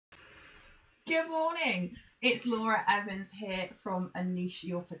Good morning. It's Laura Evans here from Unleash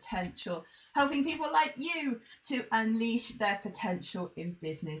Your Potential, helping people like you to unleash their potential in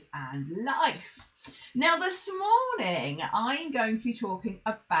business and life. Now, this morning, I'm going to be talking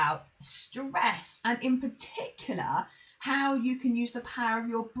about stress and in particular, how you can use the power of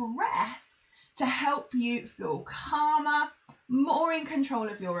your breath to help you feel calmer, more in control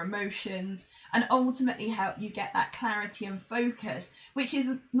of your emotions, and ultimately help you get that clarity and focus, which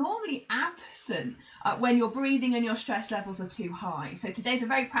is normally absent when your breathing and your stress levels are too high. So today's a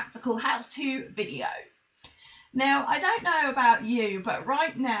very practical how-to video. Now, I don't know about you, but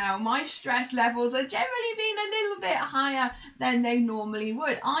right now my stress levels are generally being a little bit higher than they normally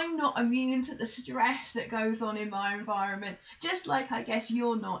would. I'm not immune to the stress that goes on in my environment, just like I guess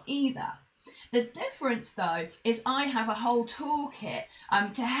you're not either. The difference, though, is I have a whole toolkit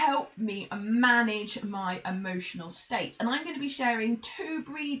to help me manage my emotional state. And I'm going to be sharing 2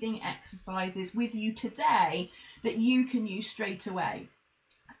 breathing exercises with you today that you can use straight away.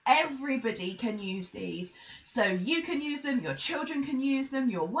 Everybody can use these. So you can use them, your children can use them,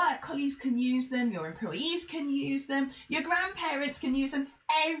 your work colleagues can use them, your employees can use them, your grandparents can use them.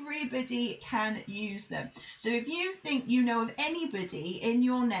 Everybody can use them. So if you think you know of anybody in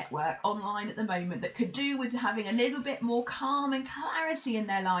your network online at the moment that could do with having a little bit more calm and clarity in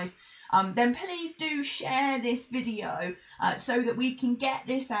their life, then please do share this video so that we can get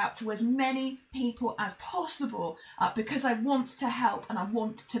this out to as many people as possible because I want to help and I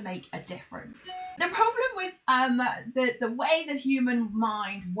want to make a difference. The problem with the way the human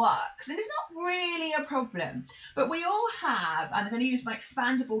mind works, and it's not really a problem, but we all have, and I'm going to use my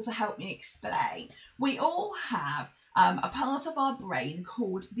expandable to help me explain, we all have a part of our brain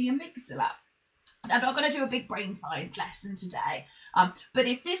called the amygdala. I'm not going to do a big brain science lesson today, but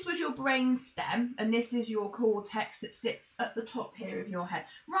if this was your brain stem and this is your cortex that sits at the top here of your head,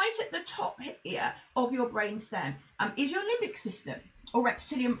 right at the top here of your brain stem is your limbic system or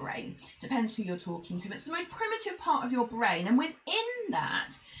reptilian brain, depends who you're talking to. It's the most primitive part of your brain, and within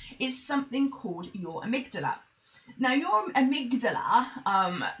that is something called your amygdala. Now, your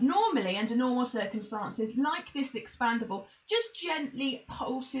amygdala, normally under normal circumstances, like this expandable, just gently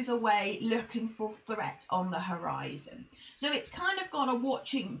pulses away looking for threat on the horizon. So it's kind of got a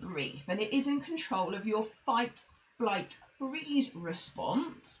watching brief, and it is in control of your fight, flight, freeze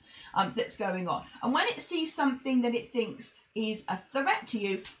response that's going on. And when it sees something that it thinks is a threat to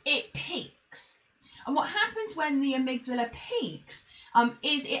you, it peaks. And what happens when the amygdala peaks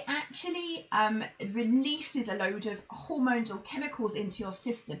is it actually releases a load of hormones or chemicals into your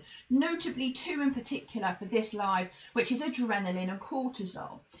system, notably 2 in particular for this live, which is adrenaline and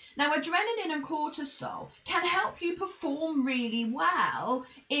cortisol. Now, adrenaline and cortisol can help you perform really well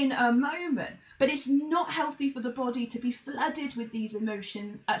in a moment, but it's not healthy for the body to be flooded with these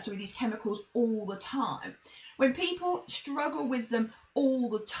these chemicals all the time. When people struggle with them all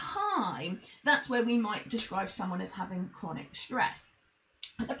the time, that's where we might describe someone as having chronic stress.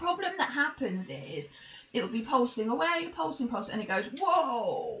 And the problem that happens is it'll be pulsing away, pulsing, and it goes,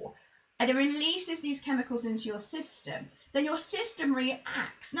 whoa, and it releases these chemicals into your system. Then your system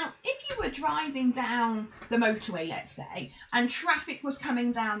reacts. Now, if you were driving down the motorway, let's say, and traffic was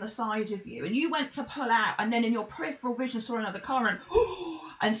coming down the side of you, and you went to pull out, and then in your peripheral vision saw another car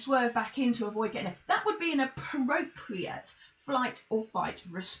and swerve back in to avoid getting it, that would be an appropriate flight or fight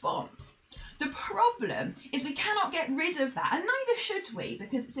response. The problem is we cannot get rid of that, and neither should we,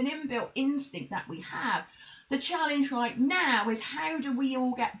 because it's an inbuilt instinct that we have. The challenge right now is how do we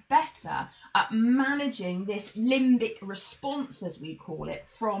all get better at managing this limbic response, as we call it,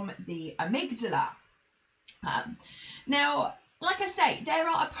 from the amygdala. Now, like I say, there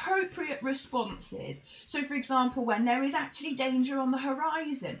are appropriate responses. So, for example, when there is actually danger on the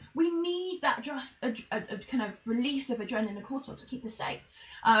horizon, we need that just a kind of release of adrenaline and cortisol to keep us safe.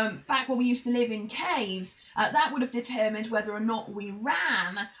 Back when we used to live in caves, that would have determined whether or not we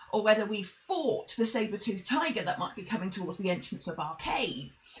ran or whether we fought the saber-toothed tiger that might be coming towards the entrance of our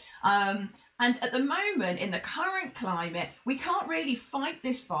cave. And at the moment, in the current climate, we can't really fight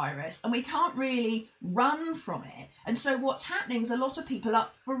this virus and we can't really run from it. And so what's happening is a lot of people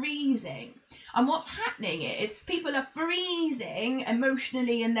are freezing. And what's happening is people are freezing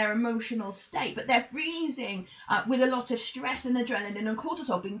emotionally in their emotional state, but they're freezing with a lot of stress and adrenaline and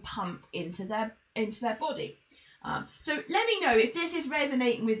cortisol being pumped into their body. So let me know if this is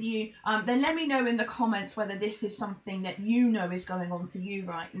resonating with you, then let me know in the comments whether this is something that you know is going on for you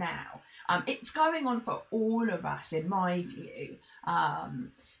right now. It's going on for all of us, in my view.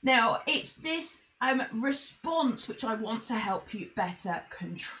 Now, it's this response which I want to help you better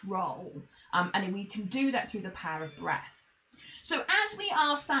control, and we can do that through the power of breath. So as we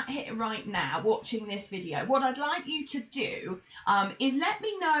are sat here right now watching this video, what I'd like you to do is let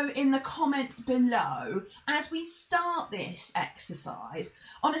me know in the comments below, as we start this exercise,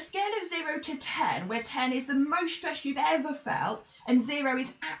 on a scale of 0 to 10, where 10 is the most stress you've ever felt and 0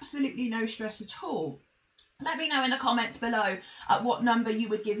 is absolutely no stress at all. Let me know in the comments below at what number you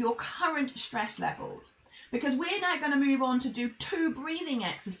would give your current stress levels. Because we're now going to move on to do 2 breathing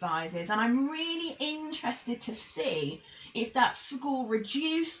exercises, and I'm really interested to see if that score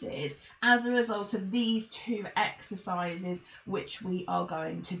reduces as a result of these 2 exercises which we are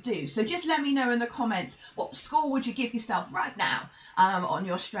going to do. So just let me know in the comments, what score would you give yourself right now on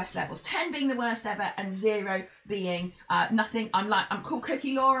your stress levels? 10 being the worst ever and 0 being nothing. I'm cool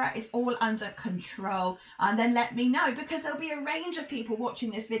Cookie Laura, it's all under control. And then let me know, because there'll be a range of people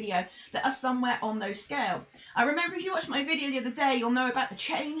watching this video that are somewhere on those scales. I remember, if you watched my video the other day, you'll know about the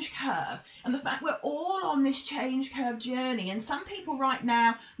change curve and the fact we're all on this change curve journey, and some people right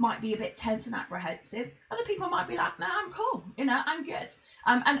now might be a bit tense and apprehensive, other people might be like, no, I'm cool, you know, I'm good,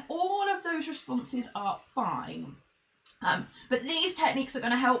 and all of those responses are fine. But these techniques are going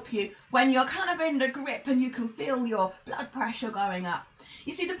to help you when you're kind of in the grip and you can feel your blood pressure going up.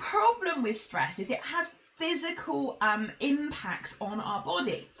 You see, the problem with stress is it has physical impacts on our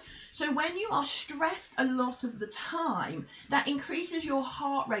body. So when you are stressed a lot of the time, that increases your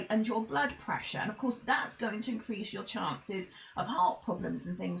heart rate and your blood pressure. And of course, that's going to increase your chances of heart problems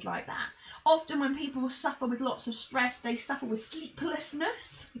and things like that. Often when people suffer with lots of stress, they suffer with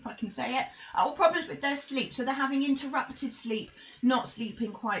sleeplessness, if I can say it, or problems with their sleep. So they're having interrupted sleep, not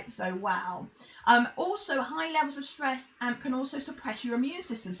sleeping quite so well. Also, high levels of stress can also suppress your immune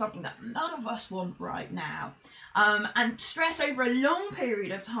system, something that none of us want right now. And stress over a long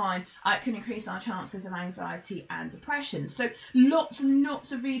period of time can increase our chances of anxiety and depression. So lots and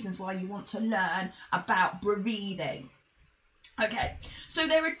lots of reasons why you want to learn about breathing. Okay, so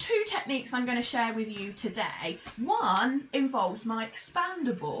there are 2 techniques I'm going to share with you today. One involves my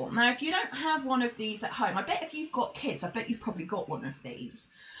expandable. Now, if you don't have one of these at home, I bet if you've got kids, I bet you've probably got one of these.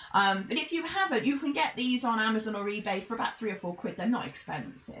 But if you haven't, you can get these on Amazon or eBay for about 3 or 4 quid. They're not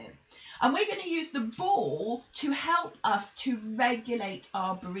expensive. And we're going to use the ball to help us to regulate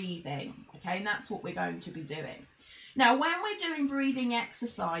our breathing. Okay, and that's what we're going to be doing. Now, when we're doing breathing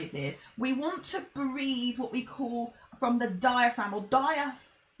exercises, we want to breathe what we call from the diaphragm, or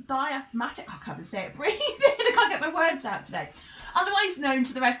diaphragmatic, I can't even say it, breathing, I can't get my words out today, otherwise known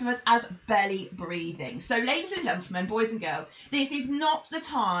to the rest of us as belly breathing. So ladies and gentlemen, boys and girls, this is not the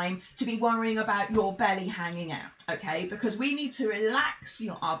time to be worrying about your belly hanging out, okay, because we need to relax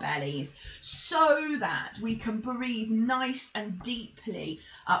our bellies so that we can breathe nice and deeply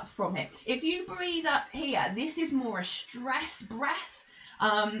up from it. If you breathe up here, this is more a stress breath.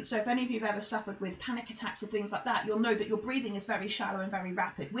 So if any of you have ever suffered with panic attacks or things like that, you'll know that your breathing is very shallow and very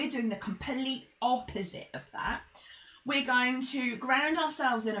rapid. We're doing the complete opposite of that. We're going to ground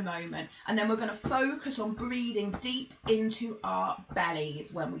ourselves in a moment, and then we're going to focus on breathing deep into our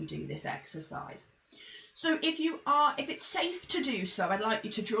bellies when we do this exercise. So if it's safe to do so, I'd like you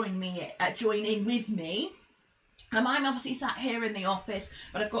to join in with me. I'm obviously sat here in the office,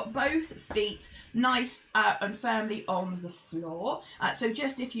 but I've got both feet nice and firmly on the floor. So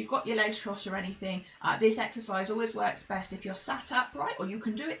just if you've got your legs crossed or anything, this exercise always works best if you're sat upright, or you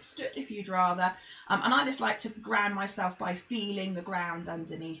can do it stood if you'd rather. And I just like to ground myself by feeling the ground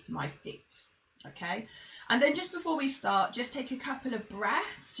underneath my feet. Okay. And then just before we start, just take a couple of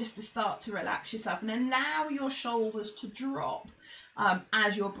breaths just to start to relax yourself and allow your shoulders to drop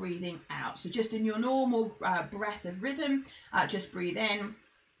as you're breathing out. So just in your normal breath of rhythm, just breathe in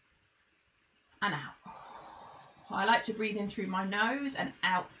and out. I like to breathe in through my nose and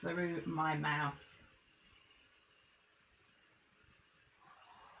out through my mouth.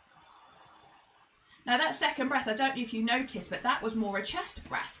 Now that second breath, I don't know if you noticed, but that was more a chest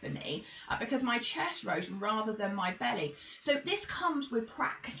breath for me because my chest rose rather than my belly. So this comes with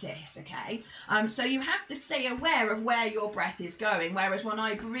practice, okay? So you have to stay aware of where your breath is going, whereas when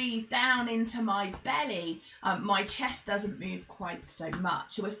I breathe down into my belly, my chest doesn't move quite so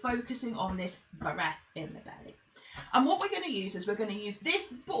much. So we're focusing on this breath in the belly. And what we're going to use is we're going to use this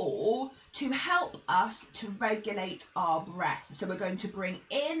ball to help us to regulate our breath. So we're going to breathe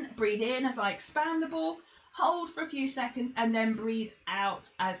in as I expand the ball, hold for a few seconds, and then breathe out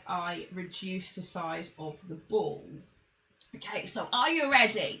as I reduce the size of the ball. Okay, so are you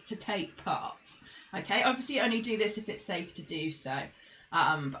ready to take part? Okay, obviously only do this if it's safe to do so.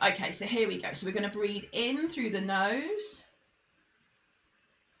 Okay, so here we go. So we're going to breathe in through the nose.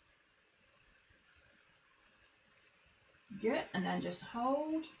 Good, and then just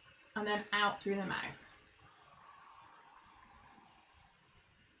hold, and then out through the mouth.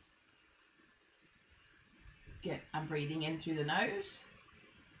 Good. And breathing in through the nose.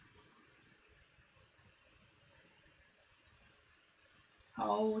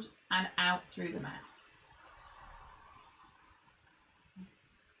 Hold and out through the mouth.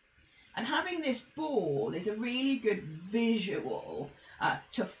 And having this ball is a really good visual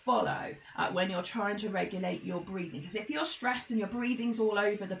to follow when you're trying to regulate your breathing. Because if you're stressed and your breathing's all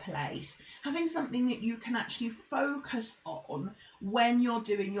over the place, having something that you can actually focus on when you're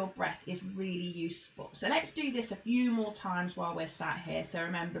doing your breath is really useful. So let's do this a few more times while we're sat here. So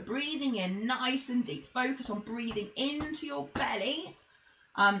remember, breathing in nice and deep. Focus on breathing into your belly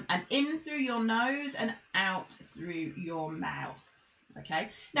and in through your nose and out through your mouth. Okay,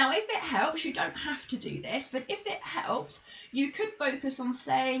 now if it helps, you don't have to do this, but if it helps, you could focus on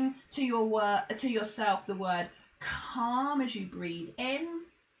saying to yourself the word calm as you breathe in,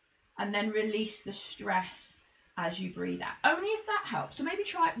 and then release the stress as you breathe out. Only if that helps. So maybe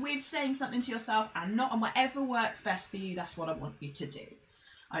try it with saying something to yourself and not, and whatever works best for you, that's what I want you to do.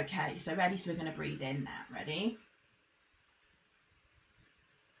 Okay, so ready? So we're going to breathe in now. Ready?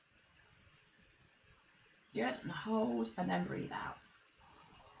 Good, and hold, and then breathe out.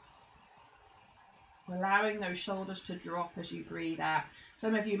 Allowing those shoulders to drop as you breathe out.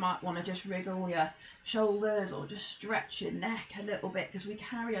 Some of you might want to just wriggle your shoulders or just stretch your neck a little bit, because we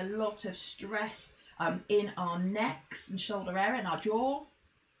carry a lot of stress in our necks and shoulder area and our jaw.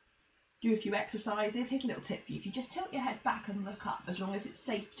 Do a few exercises. Here's a little tip for you. If you just tilt your head back and look up, as long as it's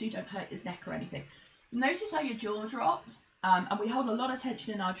safe to, don't hurt your neck or anything. Notice how your jaw drops. And we hold a lot of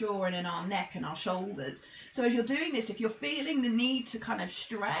tension in our jaw and in our neck and our shoulders. So as you're doing this, if you're feeling the need to kind of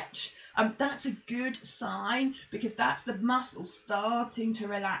stretch, that's a good sign, because that's the muscle starting to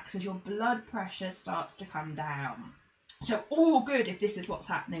relax as your blood pressure starts to come down. So all good if this is what's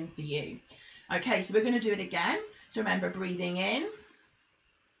happening for you. Okay, so we're going to do it again. So remember, breathing in.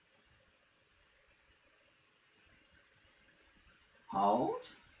 Hold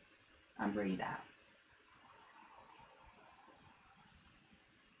and breathe out.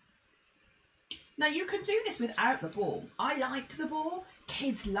 Now you can do this without the ball. I like the ball.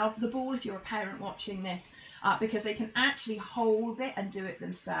 Kids love the ball if you're a parent watching this, because they can actually hold it and do it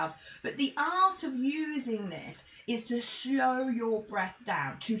themselves. But the art of using this is to slow your breath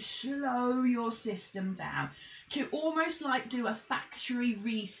down, to slow your system down, to almost like do a factory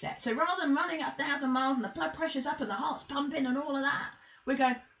reset. So rather than running at 1,000 miles and the blood pressure's up and the heart's pumping and all of that, we're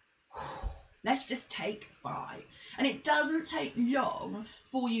going, let's just take 5. And it doesn't take long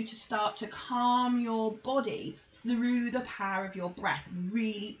for you to start to calm your body through the power of your breath.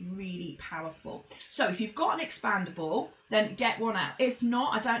 Really, really powerful. So if you've got an expandable, then get one out. If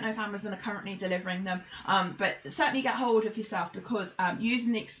not, I don't know if Amazon are currently delivering them, but certainly get hold of yourself, because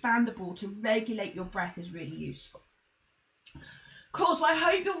using the expandable to regulate your breath is really useful. Cool, so I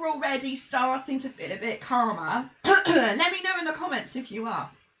hope you're already starting to feel a bit calmer. Let me know in the comments if you are.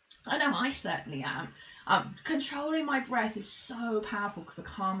 I know I certainly am. Controlling my breath is so powerful for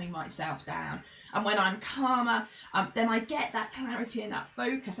calming myself down. And when I'm calmer, then I get that clarity and that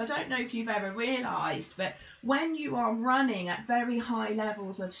focus. I don't know if you've ever realised, but when you are running at very high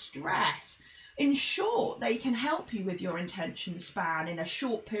levels of stress, in short, they can help you with your attention span in a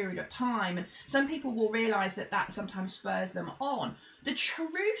short period of time. And some people will realise that that sometimes spurs them on. The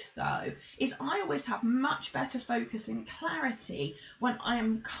truth, though, is I always have much better focus and clarity when I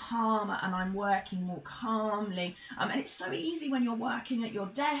am calmer and I'm working more calmly. And it's so easy when you're working at your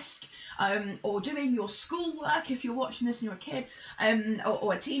desk or doing your schoolwork, if you're watching this and you're a kid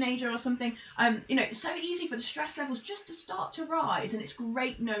or a teenager or something. You know, it's so easy for the stress levels just to start to rise, and it's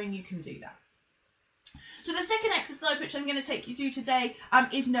great knowing you can do that. So the second exercise which I'm going to take you through today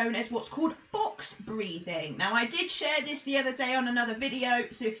is known as what's called box breathing. Now I did share this the other day on another video,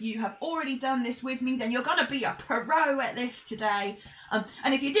 so if you have already done this with me, then you're going to be a pro at this today.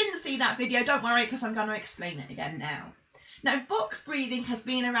 And if you didn't see that video, don't worry, because I'm going to explain it again now. Now, box breathing has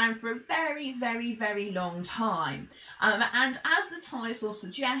been around for a very, very, very long time. And as the title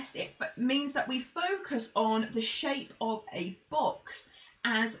suggests, it means that we focus on the shape of a box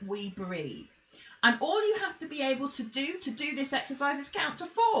as we breathe. And all you have to be able to do this exercise is count to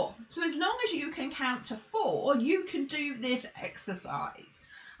 4. So as long as you can count to 4, you can do this exercise.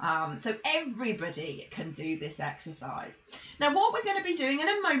 So everybody can do this exercise. Now what we're going to be doing in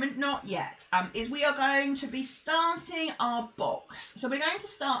a moment, not yet, is we are going to be starting our box. So we're going to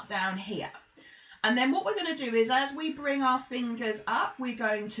start down here. And then what we're going to do is, as we bring our fingers up, we're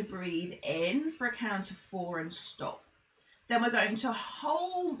going to breathe in for a count of 4 and stop. Then we're going to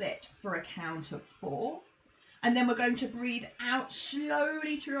hold it for a count of 4. And then we're going to breathe out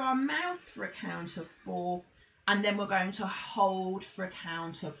slowly through our mouth for a count of 4. and then we're going to hold for a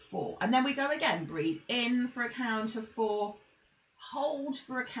count of 4. And then we go again, breathe in for a count of 4, hold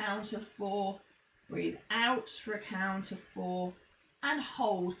for a count of 4, breathe out for a count of 4, and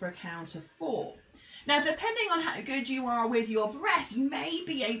hold for a count of 4. Now, depending on how good you are with your breath, you may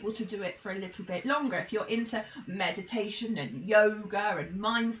be able to do it for a little bit longer. If you're into meditation and yoga and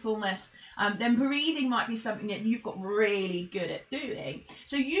mindfulness, then breathing might be something that you've got really good at doing.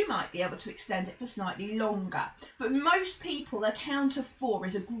 So you might be able to extend it for slightly longer. But most people, a count of 4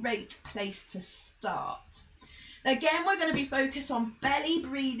 is a great place to start. Again, we're going to be focused on belly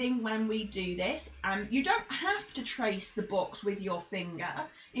breathing when we do this. You don't have to trace the box with your finger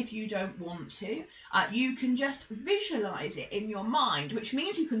if you don't want to. You can just visualize it in your mind, which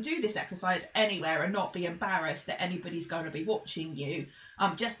means you can do this exercise anywhere and not be embarrassed that anybody's going to be watching you,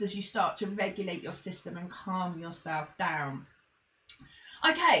 just as you start to regulate your system and calm yourself down.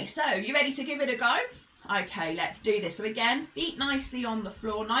 Okay, so you ready to give it a go? Okay, let's do this. So again, feet nicely on the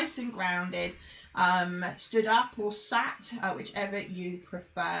floor, nice and grounded. Stood up or sat, whichever you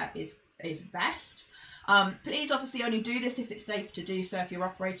prefer is best. Please obviously only do this if it's safe to do so. If you're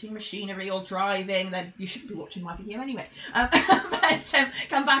operating machinery or driving, then you shouldn't be watching my video anyway. But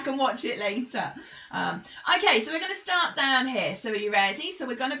come back and watch it later. Okay, so we're going to start down here. So are you ready? So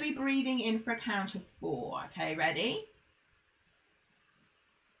we're going to be breathing in for a count of 4. Okay, ready?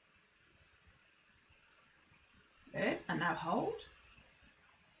 Good, and now hold.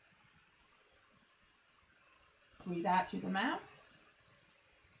 Breathe out through the mouth.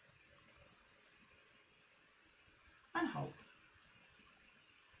 And hold.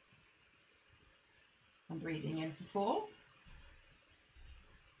 And breathing in for 4.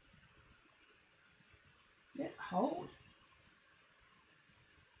 Good, hold.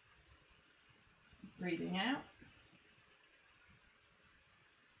 Breathing out.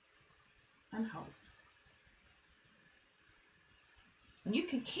 And hold. And you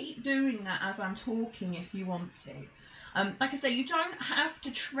can keep doing that as I'm talking if you want to. Like I say, you don't have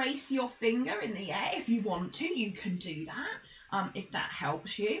to trace your finger in the air. If you want to, you can do that, if that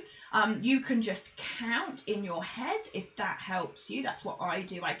helps you. You can just count in your head if that helps you. That's what I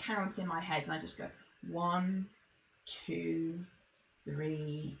do. I count in my head and I just go 1, 2,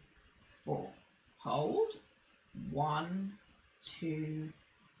 3, 4. Hold. 1, 2,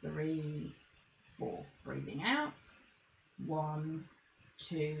 3, 4. Breathing out. 1,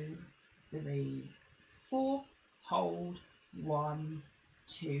 2, 3, 4. Hold. 1,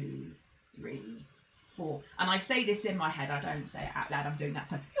 2, 3, 4. And I say this in my head, I don't say it out loud, I'm doing that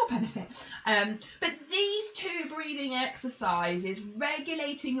for your benefit. But these 2 breathing exercises,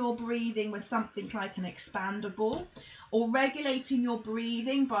 regulating your breathing with something like an expandable, or regulating your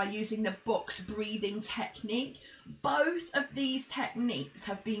breathing by using the box breathing technique, both of these techniques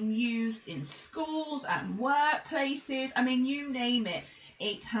have been used in schools and workplaces. I mean, you name it,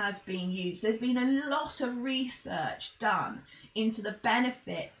 it has been used. There's been a lot of research done into the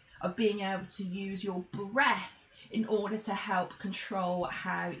benefits of being able to use your breath in order to help control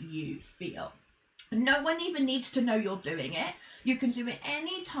how you feel. No one even needs to know you're doing it. You can do it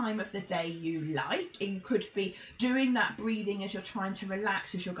any time of the day you like. You could be doing that breathing as you're trying to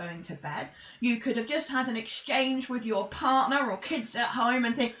relax as you're going to bed. You could have just had an exchange with your partner or kids at home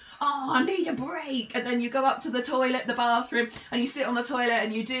and think, oh, I need a break. And then you go up to the toilet, the bathroom, and you sit on the toilet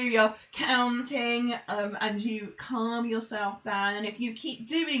and you do your counting and you calm yourself down. And if you keep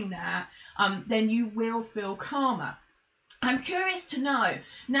doing that, then you will feel calmer. I'm curious to know,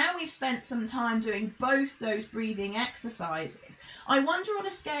 now we've spent some time doing both those breathing exercises, I wonder on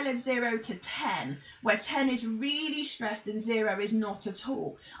a scale of 0 to 10, where 10 is really stressed and 0 is not at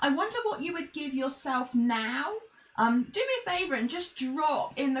all, I wonder what you would give yourself now. Do me a favour and just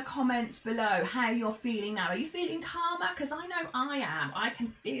drop in the comments below how you're feeling now. Are you feeling calmer? Because I know I am. I can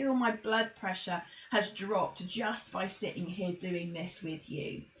feel my blood pressure has dropped just by sitting here doing this with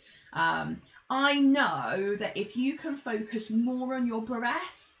you. I know that if you can focus more on your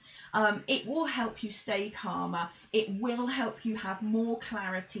breath, it will help you stay calmer. It will help you have more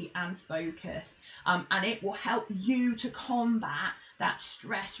clarity and focus. And it will help you to combat that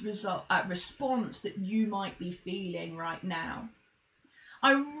stress response that you might be feeling right now.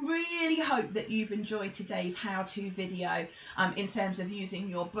 I really hope that you've enjoyed today's how-to video in terms of using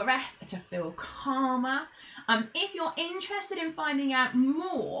your breath to feel calmer. If you're interested in finding out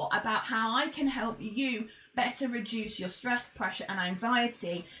more about how I can help you better reduce your stress, pressure and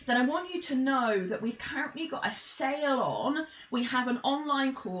anxiety, then I want you to know that we've currently got a sale on. We have an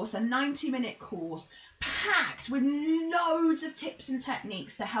online course, a 90-minute course, packed with loads of tips and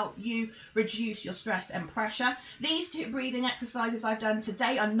techniques to help you reduce your stress and pressure. These 2 breathing exercises I've done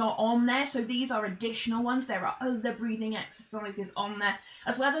today are not on there, so these are additional ones. There are other breathing exercises on there,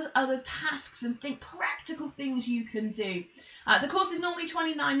 as well as other tasks and practical things you can do. The course is normally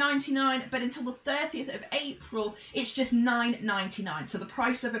 $29.99, but until the 30th of April, it's just $9.99, so the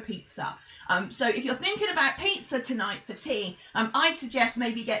price of a pizza. So if you're thinking about pizza tonight for tea, I'd suggest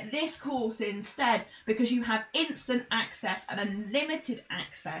maybe get this course instead, because you have instant access and unlimited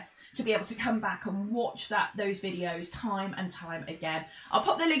access to be able to come back and watch those videos time and time again. I'll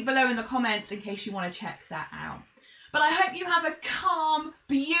pop the link below in the comments in case you want to check that out. But I hope you have a calm,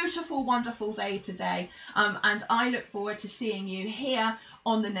 beautiful, wonderful day today. And I look forward to seeing you here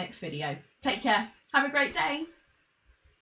on the next video. Take care. Have a great day.